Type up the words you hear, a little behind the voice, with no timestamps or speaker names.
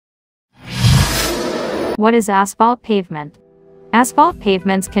What is asphalt pavement? Asphalt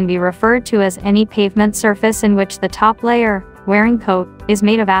pavements can be referred to as any pavement surface in which the top layer, wearing coat, is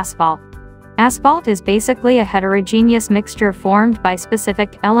made of asphalt. Asphalt is basically a heterogeneous mixture formed by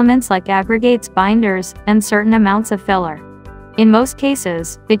specific elements like aggregates, binders, and certain amounts of filler. In most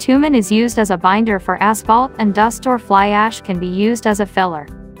cases, bitumen is used as a binder for asphalt, and dust or fly ash can be used as a filler.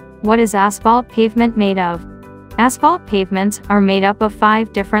 What is asphalt pavement made of? Asphalt pavements are made up of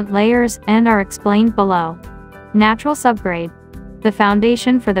 5 different layers and are explained below. Natural subgrade. The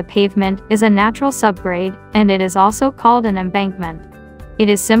foundation for the pavement is a natural subgrade, and it is also called an embankment. It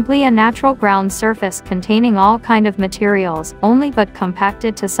is simply a natural ground surface containing all kind of materials only but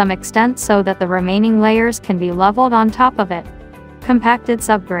compacted to some extent so that the remaining layers can be leveled on top of it. Compacted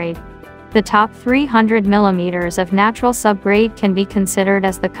subgrade. The top 300 mm of natural subgrade can be considered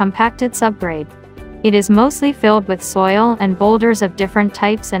as the compacted subgrade. It is mostly filled with soil and boulders of different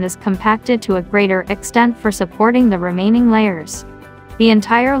types and is compacted to a greater extent for supporting the remaining layers. The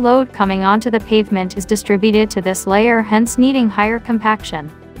entire load coming onto the pavement is distributed to this layer, hence needing higher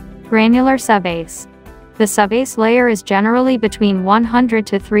compaction. Granular subbase. The subbase layer is generally between 100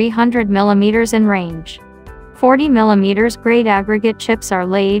 to 300 mm in range. 40 mm grade aggregate chips are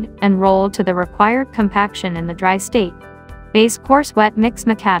laid and rolled to the required compaction in the dry state. Base coarse wet mix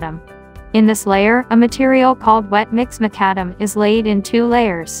macadam. In this layer, a material called wet mix macadam is laid in 2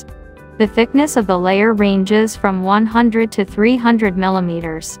 layers. The thickness of the layer ranges from 100 to 300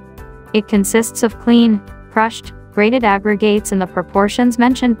 mm. It consists of clean, crushed, graded aggregates in the proportions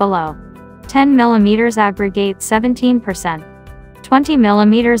mentioned below. 10 mm aggregate 17%, 20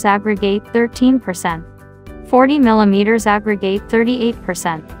 mm aggregate 13%, 40 mm aggregate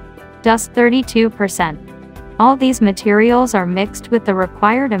 38%, dust 32%. All these materials are mixed with the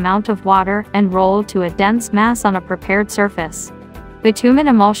required amount of water and rolled to a dense mass on a prepared surface. Bitumen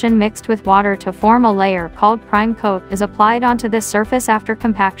emulsion mixed with water to form a layer called prime coat is applied onto this surface after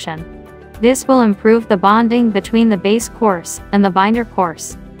compaction. This will improve the bonding between the base course and the binder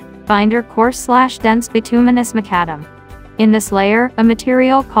course. Binder course / dense bituminous macadam. In this layer, a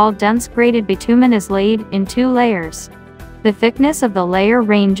material called dense graded bitumen is laid in 2 layers. The thickness of the layer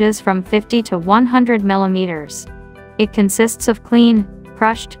ranges from 50 to 100 mm. It consists of clean,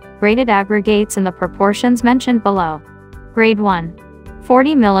 crushed, graded aggregates in the proportions mentioned below. Grade 1.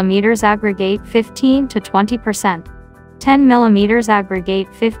 40 mm aggregate 15 to 20%. 10 mm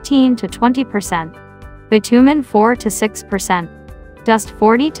aggregate 15 to 20%. Bitumen 4 to 6%. Dust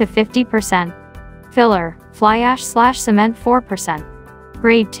 40 to 50%. Filler, fly ash / cement 4%.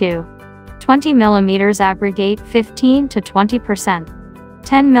 Grade 2. 20 mm aggregate 15 to 20%.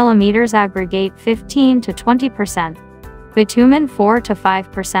 10 mm aggregate 15 to 20%. Bitumen 4 to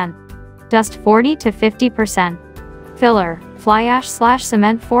 5%. Dust 40 to 50%. Filler, fly ash /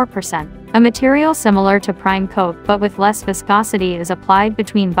 cement 4%. A material similar to prime coat but with less viscosity is applied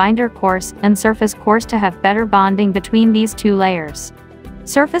between binder course and surface course to have better bonding between these 2 layers.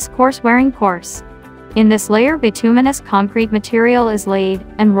 Surface course wearing course. In this layer, bituminous concrete material is laid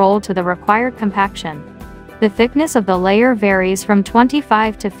and rolled to the required compaction. The thickness of the layer varies from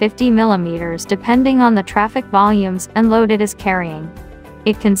 25 to 50 mm depending on the traffic volumes and load it is carrying.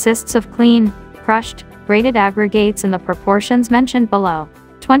 It consists of clean, crushed, graded aggregates in the proportions mentioned below.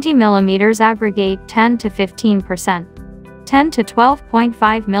 20 mm aggregate 10 to 15%. 10 to 12.5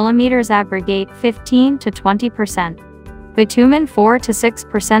 mm aggregate 15 to 20%. Bitumen 4 to 6%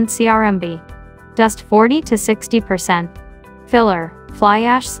 CRMB. Dust 40 to 60%. Filler, fly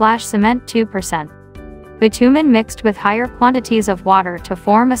ash / cement 2%. Bitumen mixed with higher quantities of water to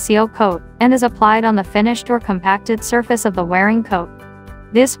form a seal coat and is applied on the finished or compacted surface of the wearing coat.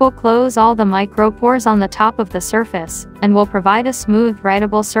 This will close all the micropores on the top of the surface and will provide a smooth,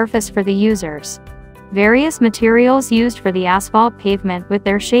 writable surface for the users. Various materials used for the asphalt pavement with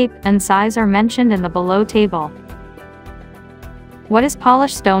their shape and size are mentioned in the below table. What is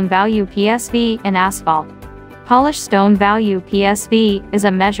polished stone value (PSV) in asphalt? Polished stone value (PSV) is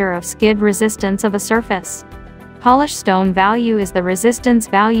a measure of skid resistance of a surface. Polished stone value is the resistance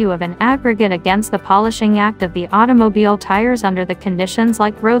value of an aggregate against the polishing act of the automobile tires under the conditions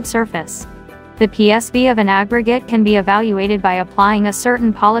like road surface. The PSV of an aggregate can be evaluated by applying a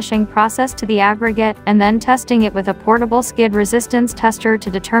certain polishing process to the aggregate and then testing it with a portable skid resistance tester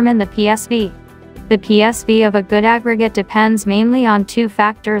to determine the PSV. The PSV of a good aggregate depends mainly on 2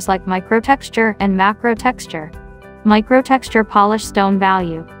 factors like microtexture and macrotexture. Microtexture polished stone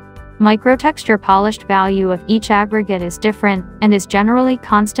value. Microtexture polished value of each aggregate is different and is generally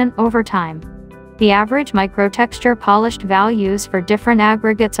constant over time. The average microtexture polished values for different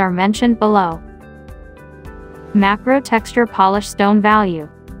aggregates are mentioned below. Macrotexture polished stone value.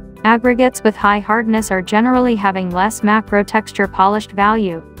 Aggregates with high hardness are generally having less macro texture polished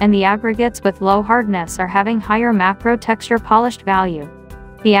value, and the aggregates with low hardness are having higher macro texture polished value.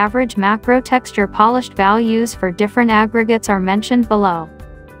 The average macro texture polished values for different aggregates are mentioned below.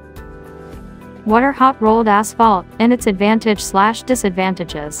 What are hot rolled asphalt, and its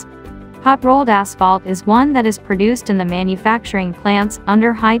advantage/disadvantages? Hot rolled asphalt is one that is produced in the manufacturing plants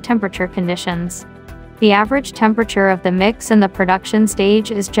under high temperature conditions. The average temperature of the mix in the production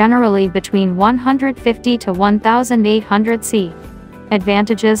stage is generally between 150 to 1800 C.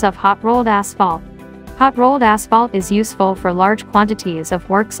 Advantages of hot rolled asphalt. Hot rolled asphalt is useful for large quantities of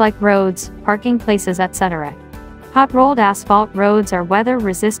works like roads, parking places, etc. Hot rolled asphalt roads are weather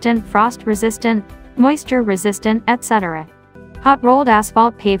resistant, frost resistant, moisture resistant, etc. Hot rolled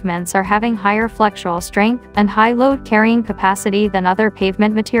asphalt pavements are having higher flexural strength and high load carrying capacity than other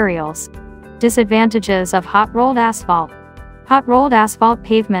pavement materials. Disadvantages of hot rolled asphalt. Hot rolled asphalt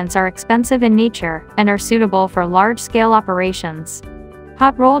pavements are expensive in nature and are suitable for large-scale operations.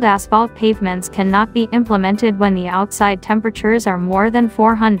 Hot rolled asphalt pavements cannot be implemented when the outside temperatures are more than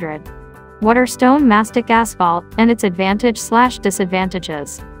 400. What are stone mastic asphalt, and its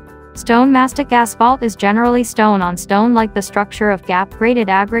advantage/disadvantages? Stone mastic asphalt is generally stone on stone, like the structure of gap-graded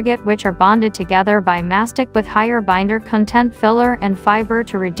aggregate, which are bonded together by mastic with higher binder content filler and fiber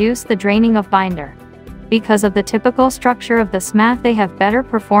to reduce the draining of binder. Because of the typical structure of the SMAT, they have better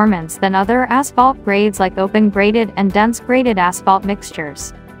performance than other asphalt grades like open graded and dense graded asphalt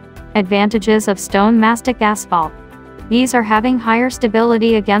mixtures. Advantages of stone mastic asphalt. These are having higher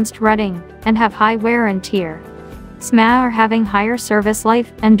stability against rutting, and have high wear and tear. SMA are having higher service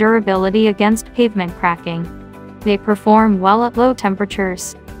life and durability against pavement cracking. They perform well at low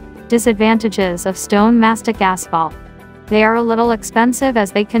temperatures. Disadvantages of stone mastic asphalt. They are a little expensive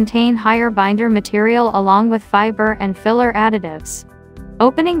as they contain higher binder material along with fiber and filler additives.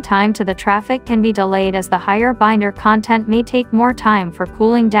 Opening time to the traffic can be delayed as the higher binder content may take more time for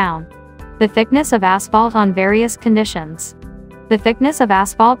cooling down. The thickness of asphalt on various conditions. The thickness of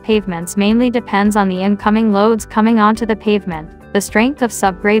asphalt pavements mainly depends on the incoming loads coming onto the pavement, the strength of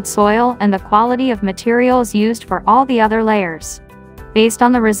subgrade soil, and the quality of materials used for all the other layers. Based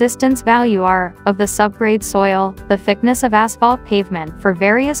on the resistance value R of the subgrade soil, the thickness of asphalt pavement for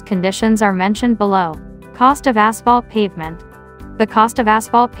various conditions are mentioned below. Cost of asphalt pavement. The cost of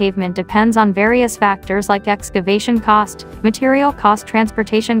asphalt pavement depends on various factors like excavation cost, material cost,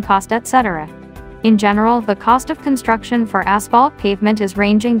 transportation cost, etc. In general, the cost of construction for asphalt pavement is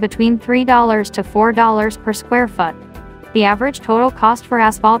ranging between $3 to $4 per square foot. The average total cost for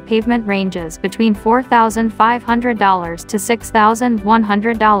asphalt pavement ranges between $4,500 to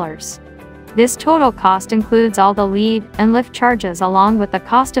 $6,100. This total cost includes all the lead and lift charges along with the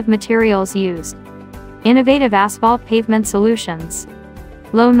cost of materials used. Innovative asphalt pavement solutions.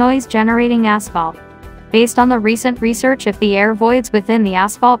 Low noise generating asphalt. Based on the recent research, if the air voids within the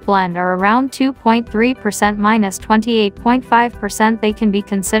asphalt blend are around 2.3% minus 28.5%, they can be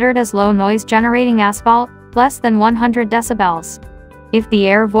considered as low noise generating asphalt, less than 100 decibels. If the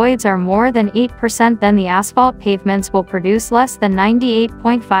air voids are more than 8%, then the asphalt pavements will produce less than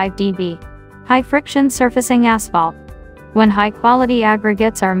 98.5 dB. High friction surfacing asphalt. When high-quality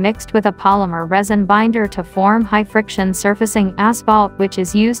aggregates are mixed with a polymer resin binder to form high-friction surfacing asphalt, which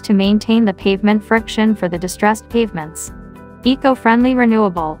is used to maintain the pavement friction for the distressed pavements. Eco-friendly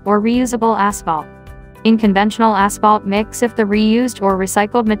renewable or reusable asphalt. In conventional asphalt mix, if the reused or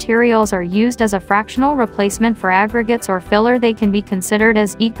recycled materials are used as a fractional replacement for aggregates or filler, they can be considered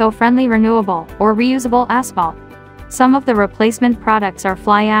as eco-friendly renewable or reusable asphalt. Some of the replacement products are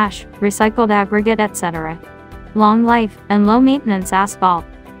fly ash, recycled aggregate, etc. Long life and low maintenance asphalt.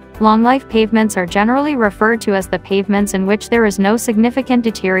 Long life pavements are generally referred to as the pavements in which there is no significant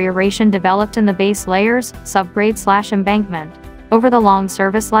deterioration developed in the base layers, subgrade/embankment, over the long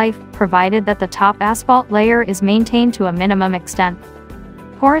service life, provided that the top asphalt layer is maintained to a minimum extent.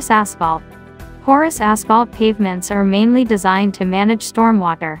 Porous asphalt. Porous asphalt pavements are mainly designed to manage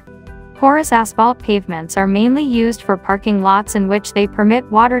stormwater. Porous asphalt pavements are mainly used for parking lots in which they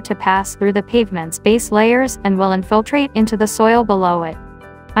permit water to pass through the pavement's base layers and will infiltrate into the soil below it.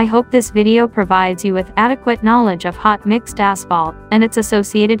 I hope this video provides you with adequate knowledge of hot mixed asphalt and its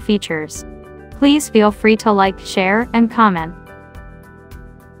associated features. Please feel free to like, share, and comment.